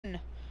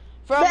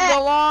from the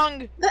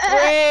long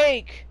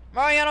break.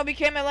 Mariano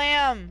became a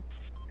lamb.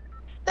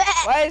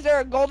 Why is there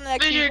a golden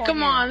XP Fisher, point come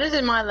here? on, this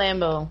is my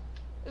Lambo.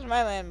 This is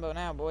my Lambo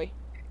now, boy.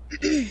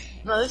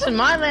 No, this is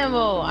my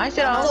Lambo. I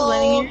said I was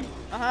landing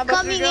here.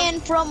 Coming in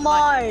from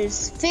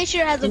Mars,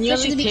 Fisher has Can you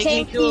officially only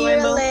take me became to a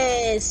Lambo?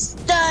 fearless.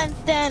 Dun,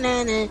 dun,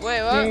 dun, dun.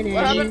 Wait,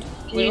 what happened?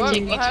 Can you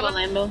take me What to a happened?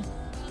 Lambo?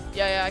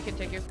 Yeah, I can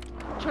take you.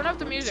 Turn off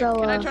the music. So,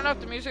 Can I turn off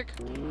the music?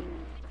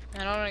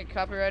 I don't get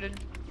copyrighted.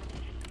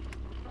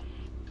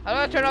 How do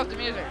I turn off the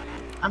music?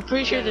 I'm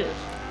pretty sure that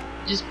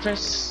just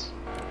press.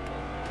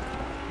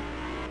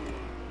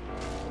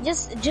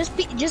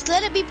 Just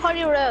let it be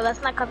party royale.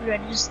 That's not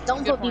copyrighted. Just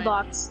don't Good put point.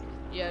 B-box.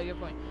 Yeah, good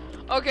point.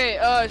 Okay,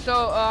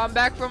 so I'm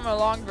back from a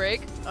long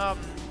break. Oh,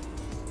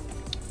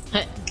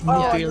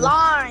 Fearless.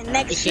 Lauren,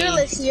 next AKA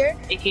fearless here.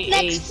 AKA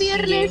Next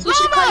fearless. CJ. We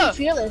should call you Llama!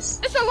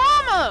 fearless. It's a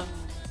llama!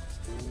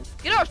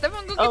 Get off,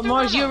 Stefan, go get Oh, the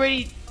Mars, llama. you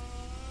already.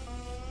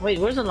 Wait,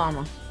 where's the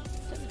llama?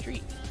 It's in the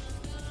tree.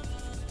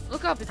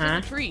 Look up, it's in Huh?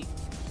 the tree.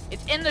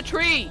 It's in the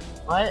tree!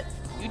 What?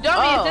 You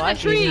dummy, Oh, it's in the I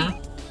see tree!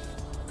 now.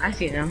 I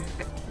see it now.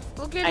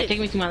 Go get Alright, it. take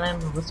me to my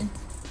Lambo. Listen.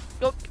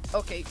 Go.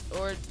 Okay,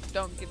 or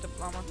don't get the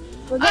llama.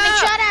 We're getting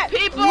shot at.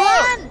 People!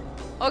 Run!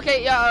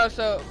 Okay, yeah,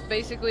 so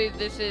basically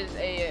this is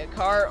a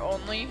car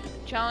only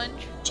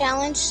challenge.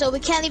 Challenge, so we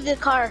can't leave the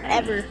car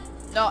ever.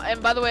 No,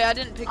 and by the way, I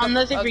didn't pick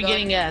Unless up if a you're gun.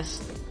 getting gas.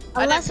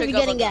 I Unless didn't we're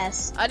pick up getting a gun.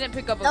 gas. I didn't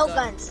pick up a No gun.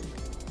 guns.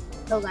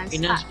 No guns.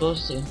 You're not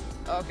supposed to.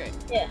 Okay.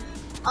 Yeah.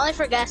 Only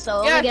for gas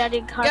though. Gas. Only get out of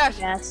your car Gas.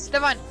 for gas.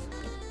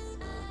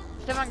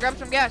 Stefan, grab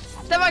some gas.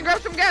 Stefan,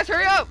 grab some gas.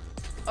 Hurry up.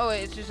 Oh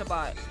wait, it's just a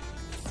bot.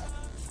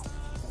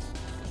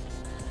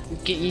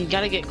 You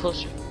gotta get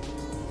closer.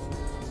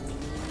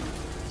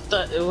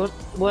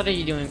 What are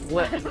you doing?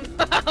 What? I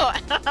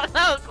don't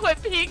know. Quit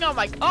peeing on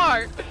my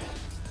car.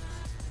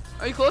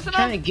 Are you close I'm enough?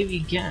 trying to give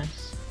you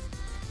gas.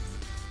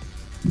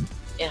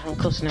 Yeah, I'm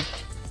close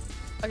enough.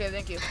 Okay,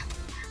 thank you.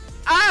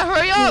 Ah,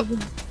 hurry up!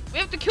 We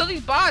have to kill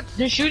these bots.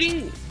 They're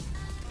shooting.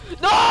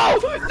 No!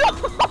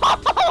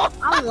 No!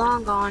 I'm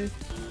long gone.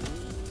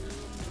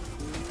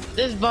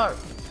 This bar.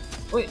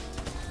 Wait.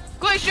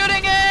 Quit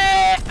shooting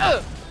it!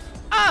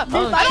 Ah!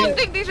 Oh, I don't shit.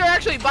 think these are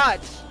actually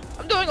bots.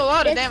 I'm doing a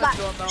lot of This damage bot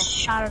to them though.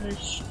 shot at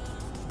us.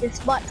 This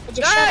bot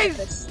just shot at Guys,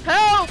 us.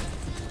 help!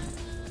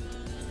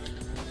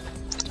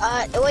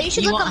 Well, you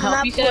should You look want up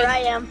help, the you map where said? I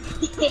am.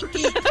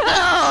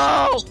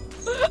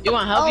 No! You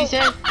want help? Oh. You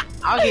said.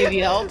 I'll give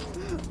you help.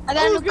 I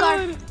got a new car.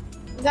 God.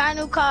 Got a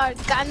new car.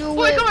 Got a new Boy,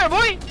 whip. come here,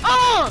 boy!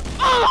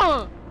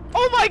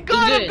 Oh my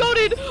god, I'm good?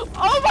 goated!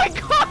 Oh my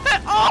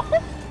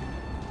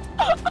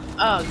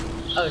god!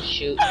 Oh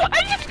shoot.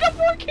 I just got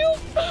 4 kills!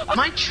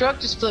 My truck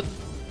just flipped.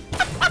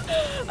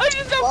 I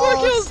just got 4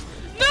 Balls. kills!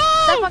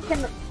 No!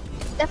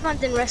 Stefan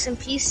can rest in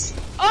peace.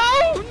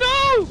 Oh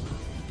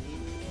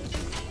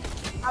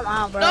I'm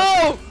out, no! bro.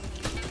 No!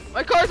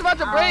 My car's about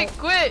to Ow. break!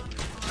 Quit!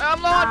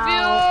 I'm low on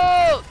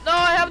fuel! No,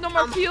 I have no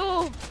more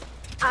fuel!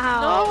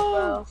 Ow,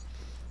 No.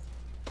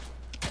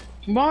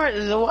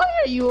 Mars, why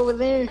are you over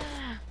there?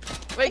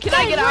 Wait, can bro.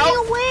 I get Running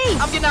out? away.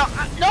 I'm getting out.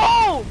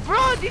 No!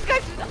 Bro, these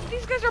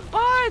guys are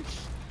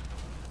bots!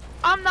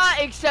 I'm not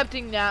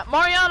accepting that.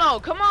 Mariano,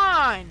 come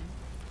on!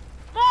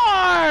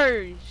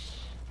 Mars!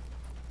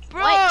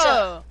 Bro!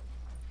 What?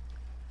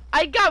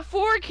 I got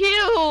 4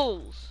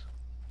 kills!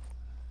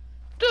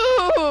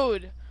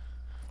 Dude!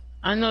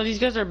 I know these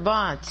guys are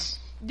bots.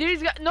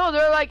 These guys, no,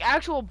 they're like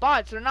actual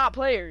bots. They're not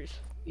players.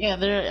 Yeah,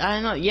 I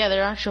know. Yeah,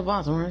 they're actual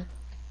bots. Mars.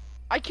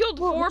 I killed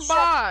Whoa, 4 what's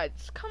that?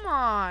 bots. Come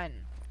on.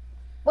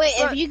 Wait,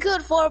 But- if you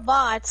killed 4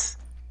 bots,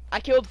 I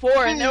killed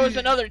 4 and there was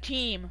another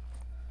team.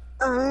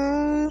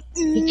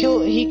 He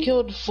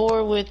killed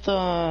 4 with the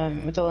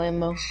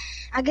Lambo.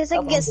 I guess I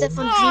can get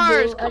Stefan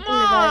Mars, T-Boo. come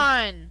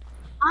on.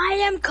 I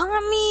am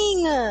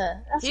coming.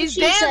 That's He's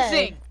what she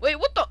dancing. said. Wait,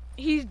 what the?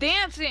 He's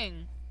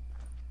dancing.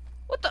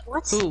 What the?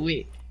 What? Ooh,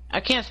 wait. I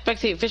can't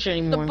spectate Fisher The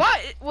anymore. bot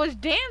was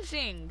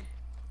dancing.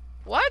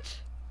 What?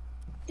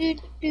 Mars,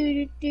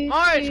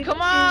 Mars,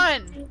 come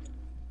on.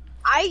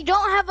 I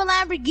don't have a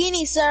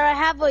Lamborghini, sir. I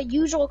have a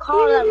usual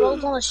car that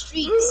rolls on the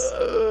streets.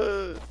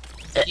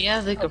 He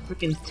has like a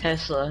freaking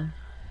Tesla.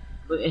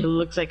 But it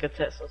looks like a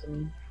Tesla to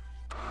me.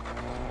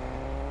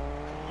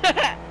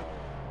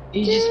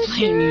 He's just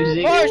playing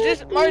music.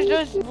 Mars,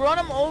 just run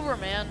them over,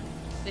 man.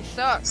 They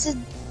suck. So,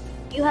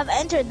 you have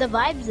entered the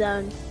vibe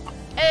zone.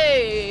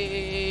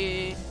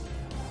 Hey.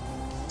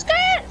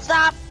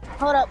 Stop.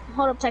 Hold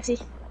up, taxi.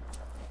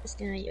 Just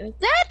gonna you.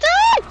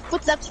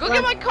 Footsteps. Go run.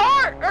 get my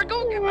car, or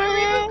go get my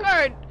reboot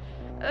card.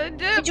 Hit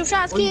Dip. your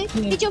shots, kid.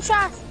 Hit your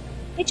shots.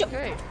 Hit your.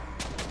 Okay.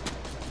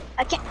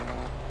 I can't.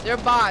 They're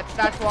bots,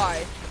 that's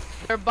why.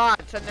 They're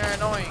bots and they're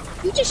annoying.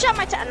 You just shot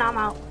my tire. No, I'm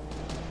out.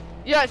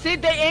 Yeah, see,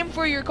 they aim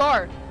for your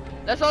car.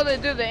 That's all they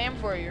do, they aim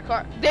for your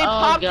car. They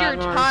popped God, your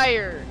Mars.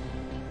 tire.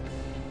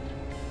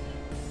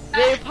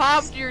 They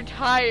popped your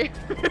tire.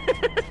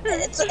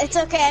 It's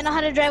okay. I know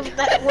how to drive with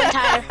that one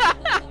tire.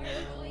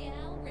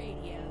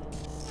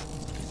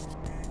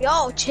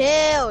 Yo,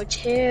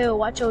 chill.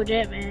 Watch your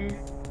jet, man.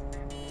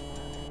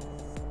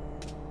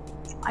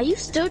 Are you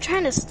still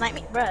trying to snipe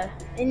me, bruh?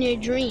 In your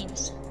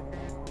dreams?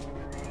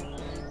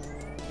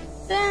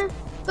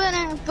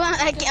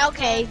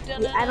 Okay,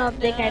 I don't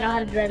think I know how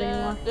to drive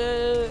anymore.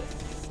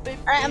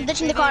 Alright, I'm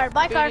ditching the car.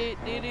 Bye, car.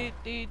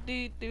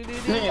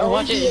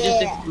 Watch it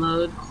just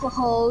explode.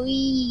 Oh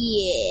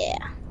yeah.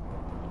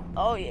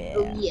 Oh yeah.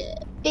 Oh yeah.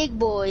 Big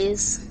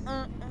boys.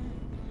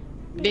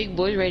 Big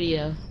boy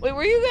radio. Wait,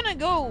 where you gonna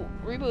go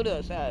reboot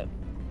us at?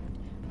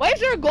 Why is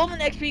there a golden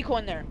XP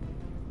coin there?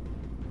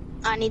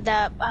 I need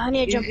that. I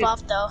need to jump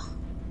off though.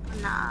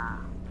 Nah.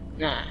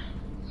 Nah.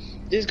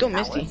 Just go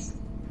Misty.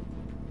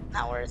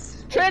 Not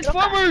worth.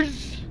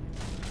 Transformers!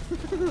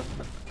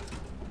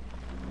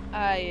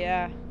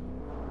 Yeah.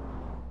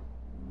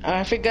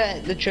 I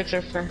forgot the tricks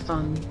are fast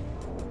on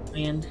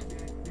land.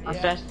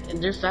 Yeah.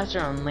 They're faster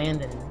on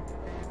land and.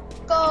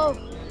 Go.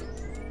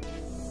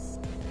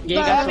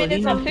 Yeah, I mean,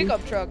 it's a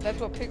pickup truck. That's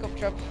what pickup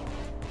trucks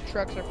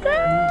are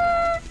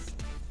for.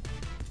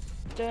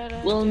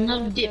 Well,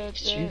 no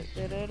dips.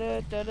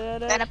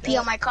 Gotta pee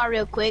on my car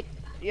real quick.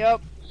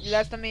 Yep,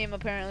 that's the meme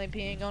apparently,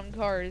 peeing on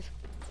cars.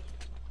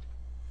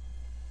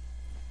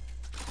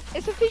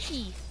 It's a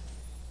fishy.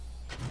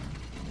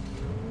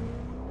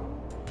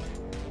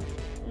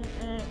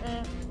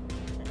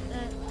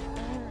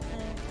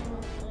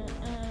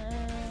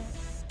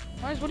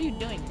 Mars, what are you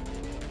doing?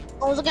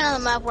 I was looking on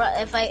the map where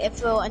if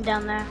it went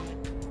down there.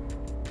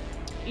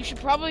 You should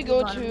probably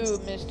go to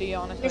Misty,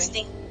 honestly.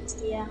 Misty,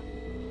 yeah.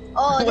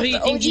 Oh, what do you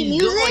the think OG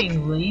he's music?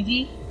 doing,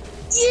 lady?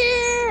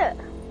 Yeah.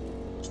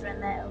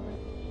 Turn that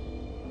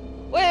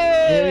over.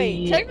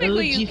 Wait.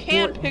 Technically, you OG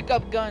can Fortnite. pick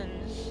up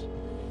guns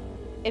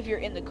if you're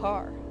in the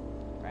car,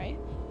 right?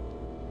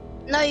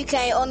 No, you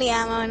can't. Only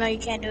ammo. No, you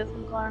can't do it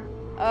from car.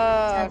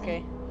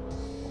 Okay.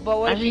 But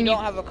what if you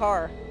don't have a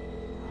car?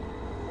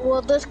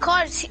 Well, there's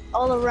cars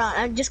all around.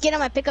 I'm just getting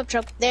my pickup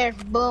truck there.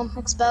 Boom,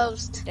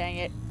 exposed. Dang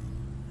it.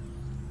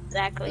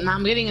 Exactly. Nah,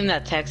 I'm getting in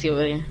that taxi over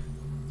there.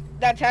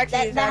 That taxi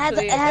is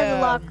actually, it has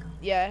a lock.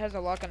 Yeah, it has a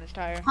lock on its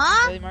tire.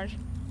 Huh? Really, Marge?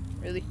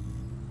 Really?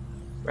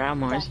 Wow,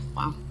 Mars.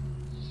 Wow.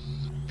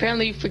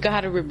 Apparently, you forgot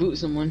how to reboot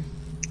someone.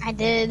 I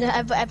did.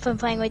 I've been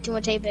playing way too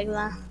much Apex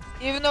now.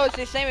 Even though it's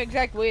the same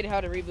exact way to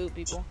how to reboot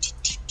people.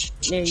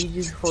 Yeah, you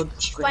just hold.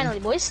 Finally,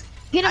 boys.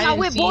 Get in my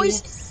whip,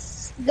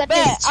 boys. You got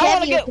Bet, this I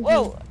wanna Chevy get, or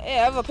whoa, hey,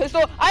 I have a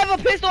pistol. I have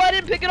a pistol, I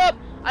didn't pick it up.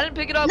 I didn't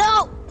pick it up.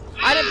 No!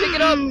 I didn't pick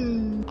it up.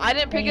 I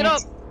didn't pick it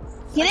up.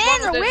 Get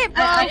in the whip,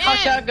 bro. I call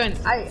shotgun.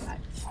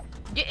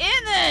 Get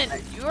in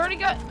then. You already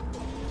got.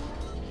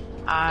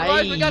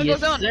 Aye, we gotta go yes,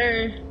 down.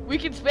 sir. We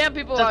can spam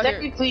people So out here.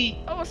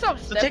 technically, Oh, what's up,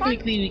 so Stefan?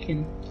 technically we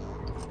can.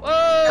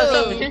 Whoa. What's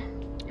up, man?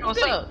 What's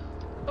goody? up?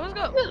 Oh, let's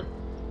go.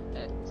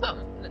 What's up?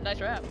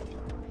 Nice rap.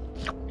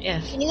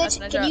 Yes. Can you guys,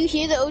 Nice can job. you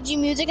hear the OG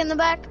music in the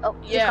back? Oh,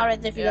 the Yeah. car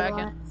right there. Yeah, I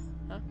can.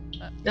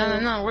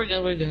 No, we're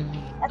good, we're good.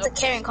 That's a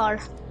Karen car.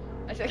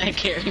 I said I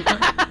care.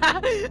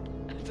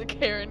 That's a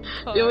Karen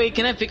car. Wait,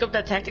 can I pick up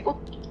that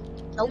tactical?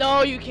 Nope.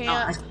 No, you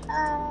can't.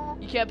 Uh,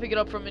 You can't pick it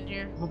up from in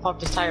here. I'm gonna pop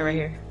this tire right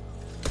here.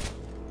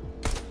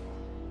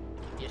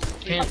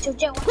 Yes. watch your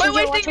jet, watch Quit your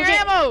jet, watch wasting your your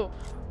jet. ammo.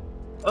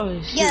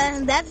 Oh shit. Yeah,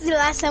 that's the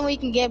last time we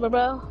can get,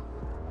 bro.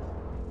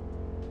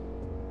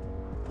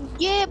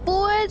 Yeah,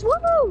 boys.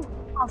 Woo!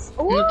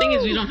 The thing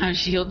is, we don't have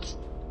shields.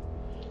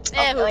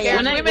 Eh, who Oh, cares? yeah.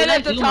 When I- We when made I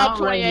it to zoom top out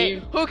right 28.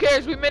 here- Who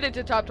cares? We made it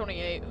to top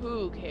 28.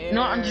 Who cares?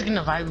 No, I'm just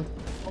gonna vibe.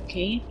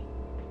 Okay.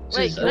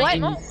 Wait, Just can I like-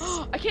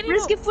 emote? I can't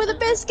Risk emote. it for the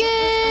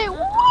biscuit.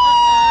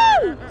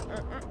 Woo!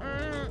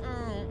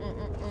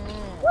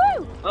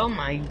 Woo! Oh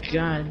my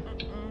god.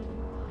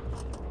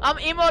 I'm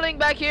emoting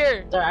back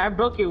here. Sorry, I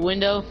broke your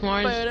window,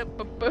 Mars.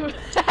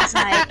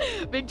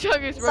 Big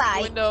Chungus broke the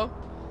Sigh. window.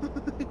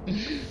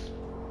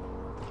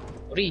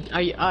 What are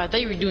you? I thought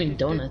you were doing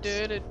donuts.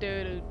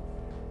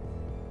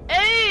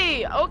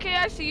 Hey! Okay,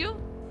 I see you.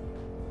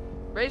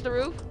 Raise the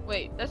roof.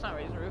 Wait, that's not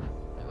raise the roof.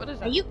 Wait, what is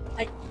that? Are you?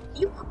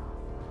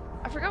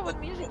 I forgot what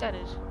music that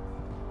is.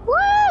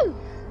 Woo!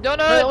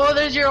 Donut! Oh,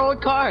 there's your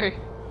old car.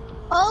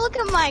 Oh, look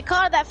at my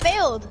car that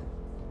failed.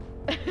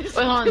 It's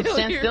Wait, hold on, failure.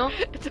 stand still.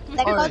 It's a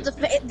That failure. car's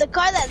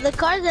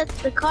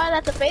the car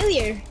that's a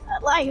failure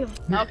at life.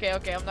 Okay,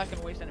 I'm not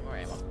gonna waste any more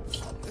ammo.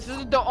 This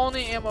is the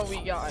only ammo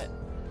we got.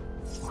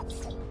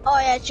 Oh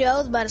yeah, true. I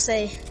was about to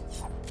say.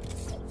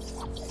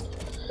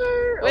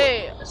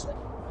 Wait.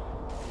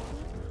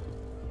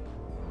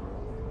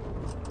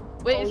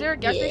 Wait, is there a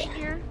gas yeah. station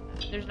here?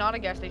 There's not a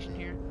gas station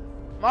here.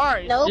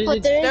 Mars. No, There's but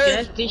a there's.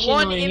 There's gas station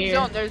one over in here.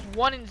 zone. There's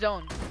one in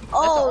zone.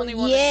 Oh only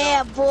one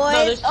yeah, that's boys.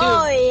 No, there's two.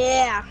 Oh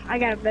yeah. I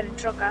got a better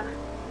truck.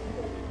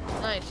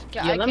 Nice.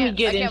 Yeah, I let me can't,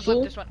 get I in, can't flip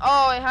fool. this one.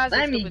 Oh, it has a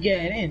Let me stupid get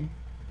thing. in.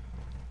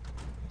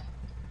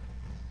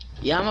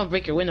 Yeah, I'm gonna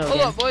break your window Hold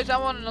again. up, boys. I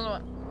want another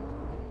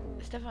one.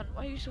 Stefan,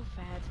 why are you so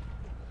fat?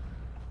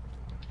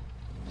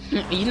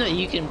 You know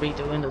you can break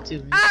the window too.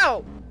 Right?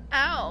 Ow!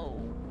 Ow!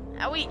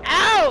 Owie!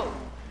 Ow!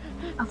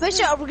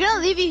 Official, we're gonna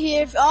leave you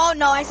here. Oh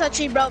no, I saw a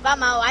tree broke.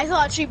 I'm out. I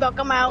saw a tree broke.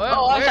 I'm out. Well,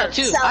 Oh, I saw where?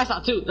 two. So- I saw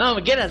two. No,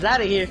 get us out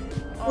of here.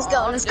 Let's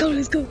go. Let's go.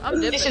 Let's go. I'm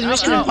dipping. This is I'm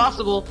Mission out.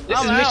 Impossible. This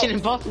I'm is Mission out.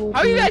 Impossible. How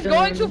are you guys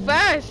going so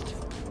fast?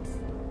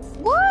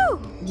 Woo!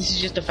 This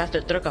is just a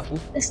faster truck, fool.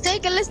 Let's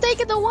take it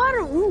to the water.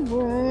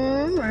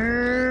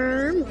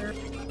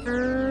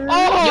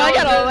 Oh, I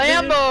got a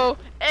Lambo.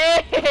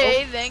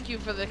 Hey, thank you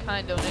for the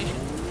kind donation.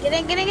 Get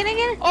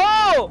in.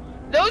 Oh,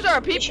 those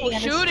are people Shooting at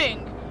us.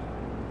 shooting.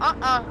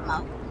 I'm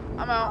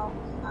out.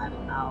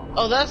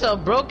 Oh, that's a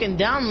broken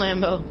down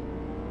Lambo.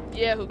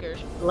 Yeah, who cares?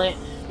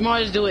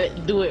 Mars, do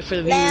it for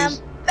the Lamb.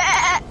 views.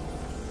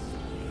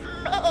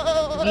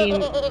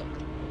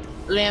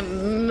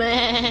 Lamb.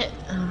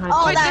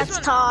 Oh, Wait, that's this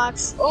one-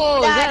 Tox.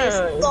 Oh, That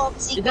is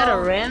toxic. that a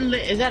ran?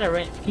 Is that a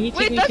ran? Can you take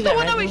Wait, me that's to the that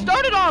one red that we one?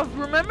 started off,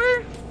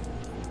 remember?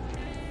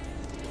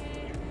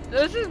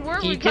 This is where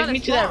Can we you kind take me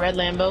of to that red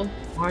Lambo,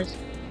 Mars?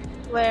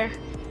 Where?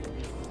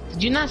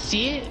 Did you not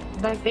see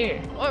it back there?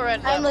 What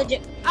red I'm Lambo?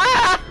 legit.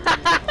 Ah!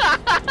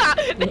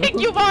 Thank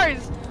you,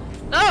 Mars.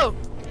 No.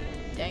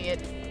 Dang it.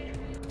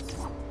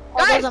 Oh,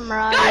 Guys, those are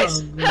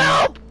marauders. guys,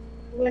 help!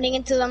 Running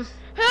into them.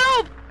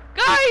 Help!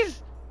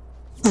 Guys!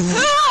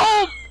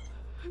 Help!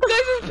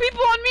 Guys, there's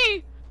people on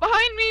me!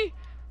 Behind me!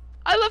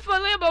 I left my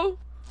Lambo.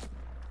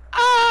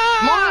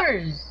 Ah!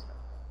 Mars!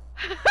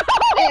 Hey,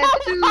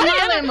 this is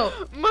my Lambo.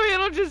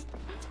 Mariano just...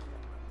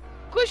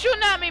 Quit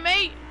shooting at me,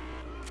 mate!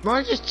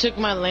 Mars just took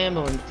my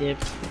Lambo and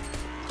dipped.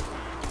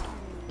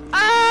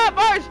 Ah!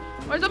 Mars!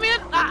 Mars, let me in!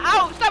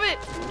 Ah, ow! Stop it!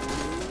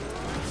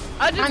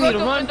 I just I broke need to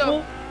the run, window.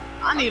 fool.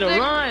 I need to Sick.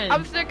 run.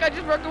 I'm sick, I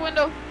just broke the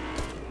window.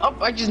 Oh,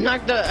 I just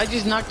knocked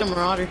the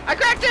Marauder. I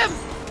cracked him!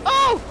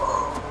 Oh!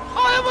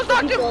 Oh, I almost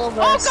knocked him! People all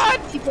over Oh, us. God!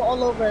 People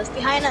all over us.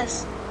 Behind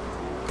us.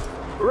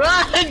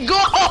 Run! Go!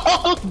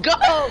 Go!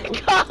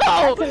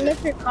 I Go! can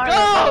lift your car. Go!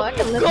 Up, I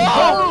can lift your Go!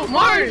 car.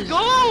 Mars,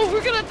 go!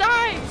 We're gonna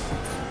die!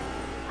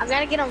 I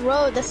gotta get on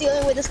road. That's the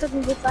only way this car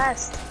can go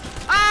fast.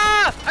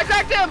 Ah! I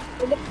cracked him!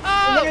 We're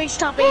Ah! gonna reach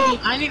top 80.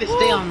 I need to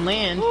stay on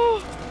land.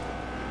 Oh.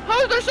 How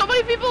is there so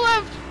many people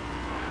left?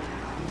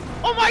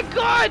 Oh my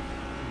God!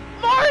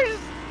 Mars!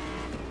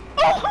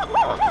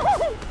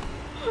 Oh!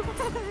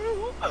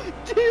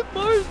 Dip,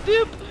 Mars,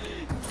 dip!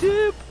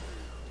 Dip!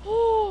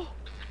 Oh!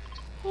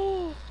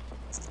 Oh!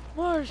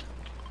 Mars!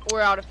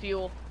 We're out of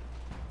fuel.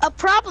 A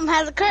problem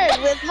has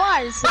occurred with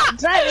Mars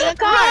driving a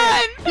car.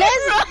 Run!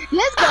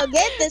 Let's go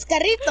get this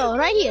carrito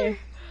right here.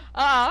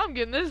 I'm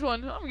getting this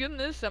one. I'm getting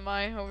this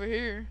semi over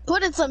here.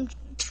 Put in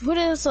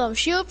some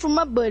shield for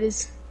my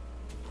buddies.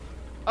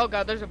 Oh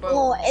God, there's a boat.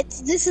 Oh,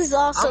 this is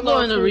also I'm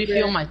going to low,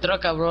 refuel bro. my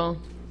truck, bro.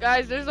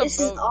 Guys, there's a This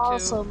is boat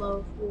also too.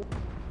 low.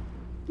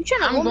 You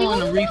trying to I'm roll me going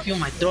to one? refuel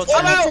my truck.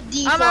 And I'm it's out. a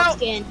default I'm out.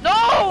 skin. No,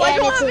 I And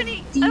don't it's have a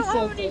any. I don't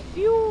have any default.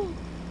 fuel.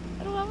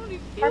 I don't have any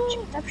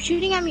fuel. Stop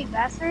shooting at me,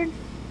 bastard.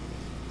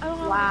 I don't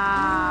have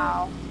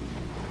Wow.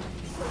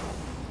 any fuel.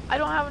 I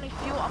don't have any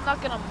fuel. I'm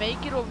not gonna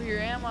make it over here,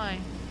 am I?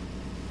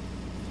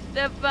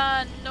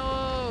 Stefan,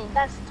 no.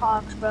 That's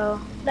talks, bro.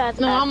 That's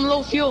No, bad. I'm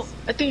low fuel.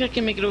 I think I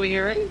can make it over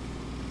here, right?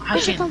 I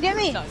Fisher, can. come get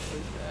me. Not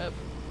good, Steph.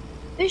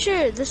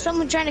 Fisher, there's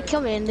someone trying to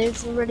kill me, and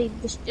they've already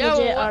just Yeah,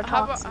 legit well, are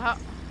how about talks.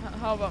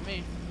 how about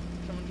me?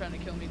 Someone trying to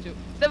kill me too.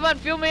 Stefan,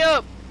 fuel me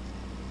up.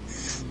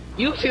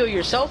 You fuel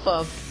yourself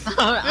up.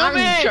 I'm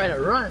me. trying to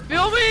run.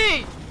 Fuel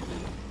me.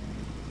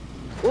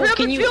 Well, Hurry up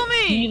and fuel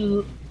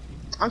me.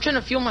 I'm trying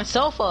to fuel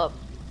myself up.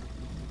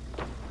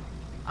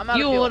 I'm out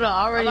You of fuel. would have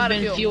already I'm out of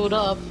been fuel. fueled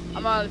up.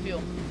 I'm out of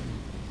fuel.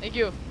 Thank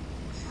you.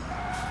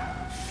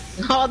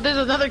 Oh, there's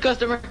another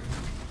customer.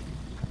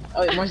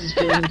 Oh, wait, Mars is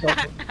fueling himself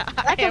up.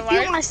 I can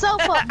fuel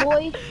myself up,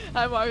 boy.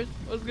 Hi Mars,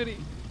 what's goody?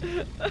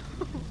 Oh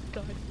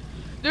God,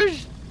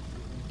 there's.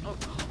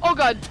 Oh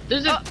God,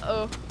 There's a.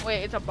 oh,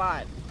 wait, it's a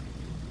bot.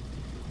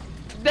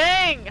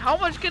 Dang, how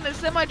much can a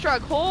semi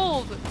truck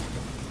hold?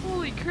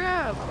 Holy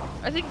crap!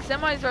 I think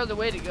semis are the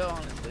way to go,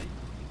 honestly.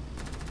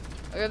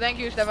 Okay, thank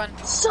you, Stefan.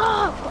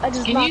 Stop! I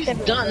just Can knocked you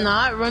everyone.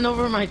 not run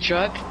over my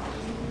truck?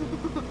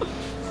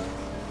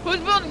 Who's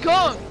building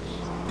cones?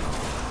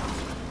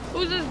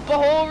 Who's this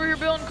butthole over here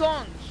building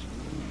cones?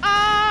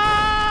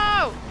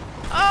 Oh!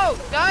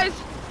 Oh, guys!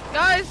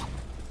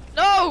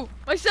 No!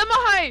 My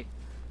semi!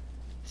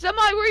 Semi,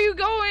 where are you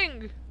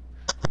going?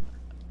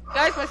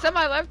 Guys, my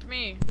semi left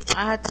me.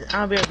 I'll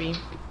be RB.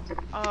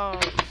 Oh,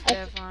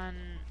 Stefan.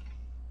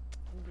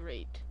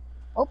 Great.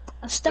 Oh,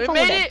 step We on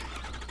made it.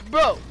 it!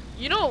 Bro,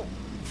 you know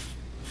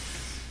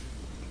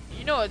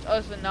it's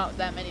us and not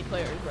that many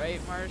players,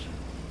 right, Mars?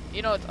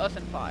 You know it's us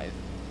and 5.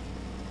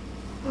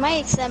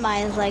 My semi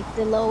is like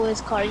the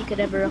lowest car you could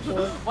ever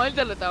afford. Mine's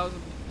at 1,000.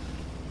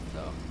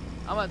 So,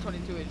 I'm at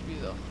 22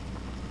 HP though.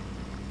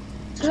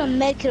 There's a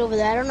med kit over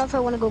there. I don't know if I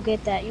want to go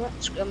get that. You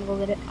want? Screw, I'm gonna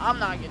go get it. I'm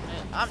not getting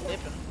it. I'm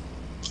dipping.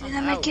 Get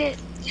that med kit.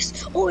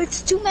 Yes. Oh,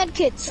 it's 2 med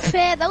kits.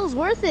 Man, that was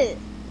worth it.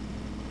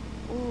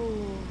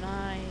 Ooh,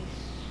 nice.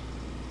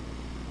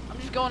 I'm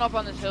just going up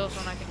on this hill so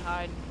I can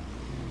hide.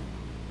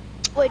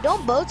 Wait,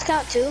 don't boats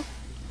count too?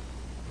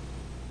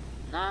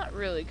 Not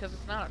really, because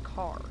it's not a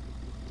car.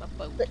 It's a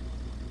boat.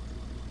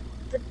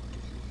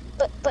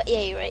 But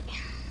yeah, you're right.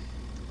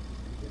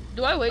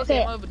 Do I waste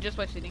Okay. ammo just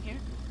by sitting here?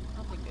 I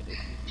don't think I do.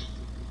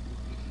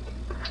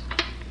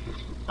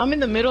 I'm in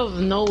the middle of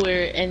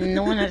nowhere and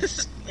no one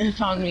has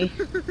found me.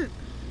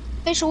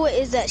 Fisher, what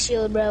is that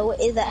shield, bro? What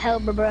is that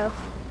helper, bro?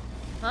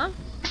 Huh?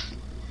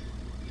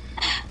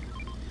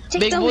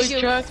 Take Big boy those.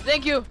 truck.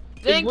 Thank you.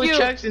 Big Thank boy you.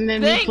 trucks, and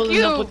then me Thank pulling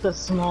you. up with the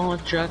small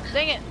truck.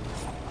 Dang it.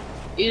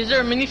 Is there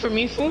a mini for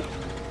me, fool?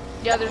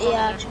 Yeah, there's one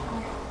Yeah. in there.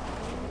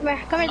 Come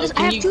here, come here. Oh,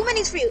 I have 2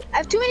 minutes for you. I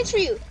have 2 minutes for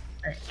you.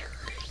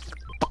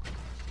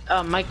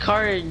 My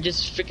car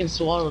just freaking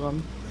swallowed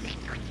them.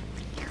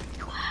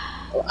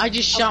 I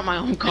just shot my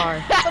own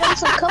car. Put on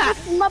some cover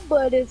for my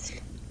buddies.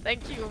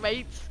 Thank you,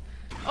 mates.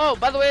 Oh,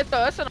 by the way,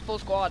 it's in a full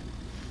squad.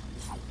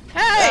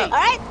 Hey!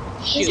 Alright.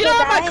 Shoot. Get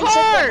out of my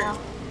car!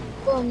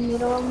 But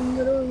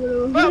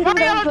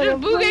Mariano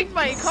just boogieing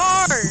my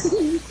car!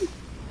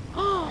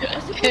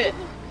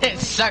 It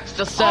sucks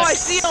to Oh, suck. I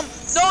see him!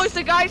 No, it's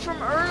the guys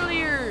from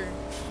earlier!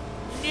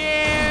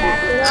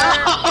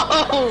 Yeah!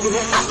 Oh!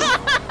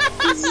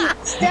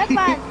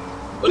 Stefan,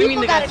 What do you mean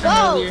people the gotta guy from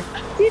go. earlier?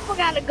 People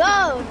gotta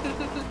go.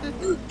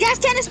 Gas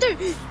canister.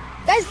 Guys,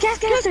 gas Gas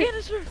canister.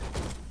 canister!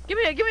 Give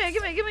me it, give me it,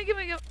 give me it, give me it, give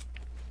me it.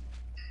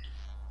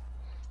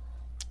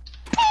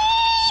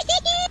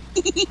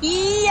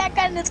 I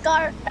got in this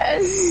car.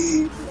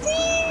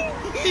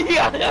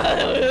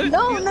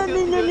 No.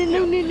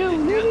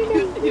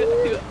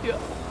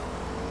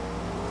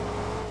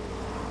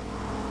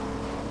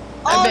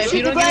 I Oh bet if you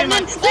shit, they're don't give me riding in.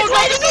 my- They're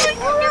riding in.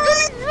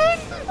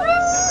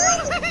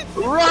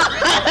 Run!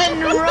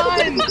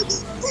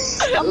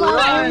 I'm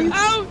Run!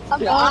 out.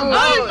 I'm I'm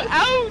out.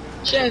 out!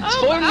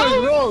 Transformers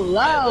out. roll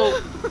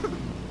out!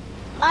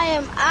 I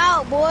am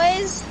out,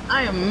 boys.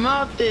 I am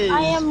out this!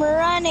 I am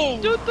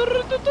running. No,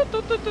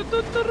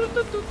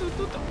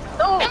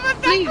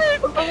 please!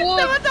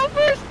 Stefan's out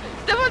first!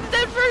 Stefan's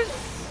dead first!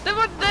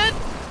 Stefan's dead!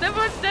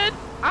 Stefan's dead!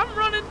 I'm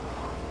running!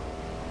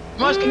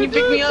 Mars, can you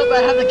pick me up? I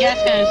have the gas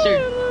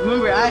canister.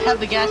 Remember, I have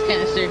the gas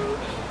canister.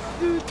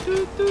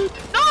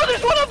 No,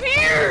 there's one up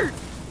here!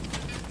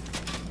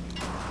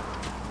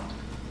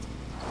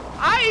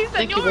 Ay,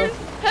 Thank you, senors!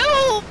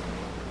 Help!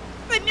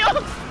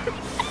 Senor!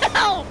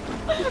 Help!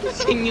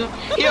 Can you?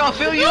 Here, I'll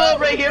fill you up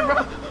right here, bro.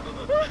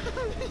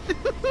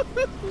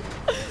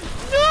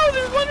 No,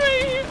 there's one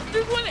right here.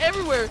 There's one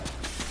everywhere.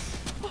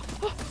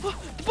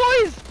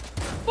 Boys!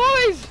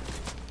 Boys!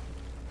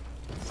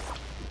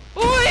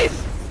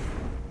 Boys!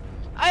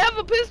 I have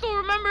a pistol,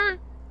 remember?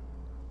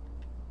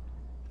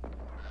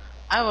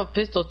 I have a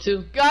pistol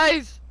too.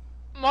 Guys,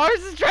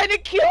 Mars is trying to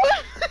kill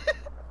him.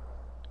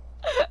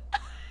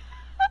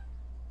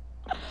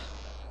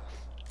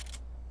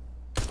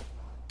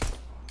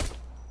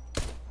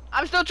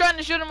 I'm still trying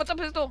to shoot him with a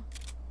pistol.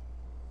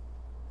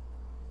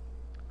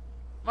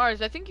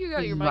 Mars, I think you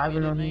got He's your mic vibing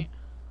muted, on me. mate.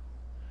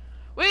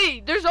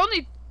 Wait, there's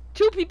only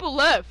 2 people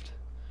left.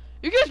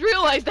 You guys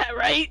realize that,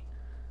 right?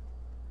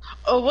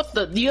 Oh, what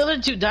the? The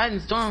other two died in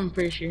storm, I'm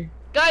pretty sure.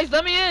 Guys,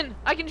 let me in.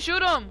 I can shoot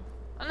them.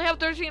 I only have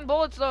 13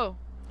 bullets, though.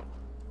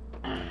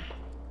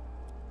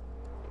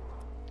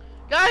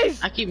 Guys!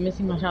 I keep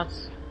missing my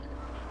shots.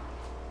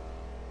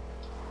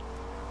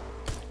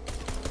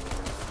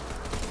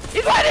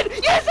 He's landed!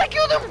 Yes, I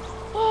killed him!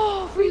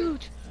 Oh, free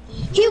loot.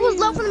 He was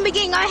low from the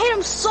beginning. I hit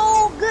him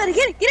so good.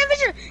 Get in,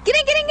 Fisher. Get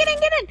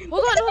in.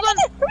 Hold on.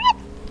 Hurry up.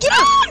 Get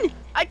in.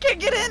 I can't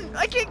get in.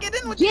 I can't get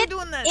in with you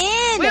doing that.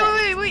 In.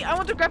 Wait. I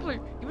want the grappler.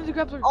 Give me the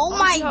grappler. Oh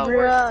my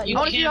god. You I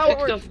wanna see can't how it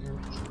pick works. up.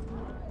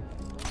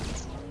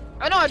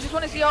 I know, I just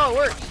want to see how it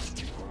works.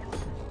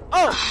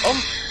 Oh!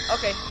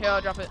 Okay, here,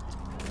 I'll drop it.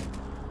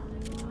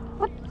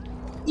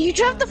 You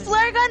dropped the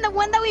flare gun, the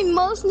one that we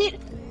most need.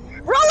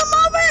 Roll him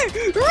over!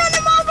 Run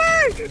him over!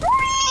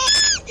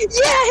 Yeah,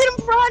 hit him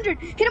for 100.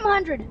 Hit him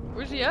 100.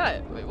 Where's he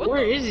at? Wait, what?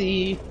 Where is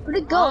he? Where'd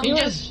it go? He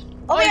just.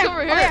 Oh, he's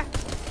over here.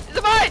 He's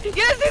a mine!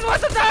 Yes, he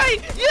wants to die!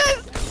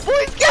 Yes!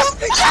 Boys, yes!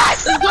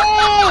 Yes!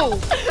 Go!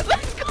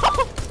 Let's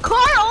go!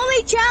 Car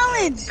only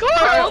challenge.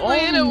 Car only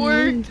and it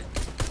worked.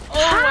 Oh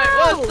my,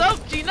 what's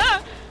up,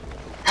 Gina?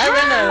 I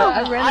ran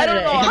out of I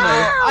don't know ammo.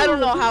 how. I don't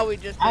know how we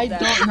just did I that.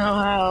 don't know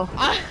how.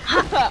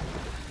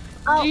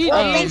 GG,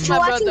 thanks for my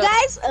watching, brother.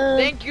 guys.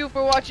 Thank you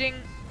for watching.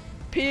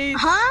 Peace.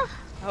 Huh?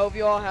 I hope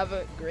you all have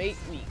a great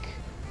week.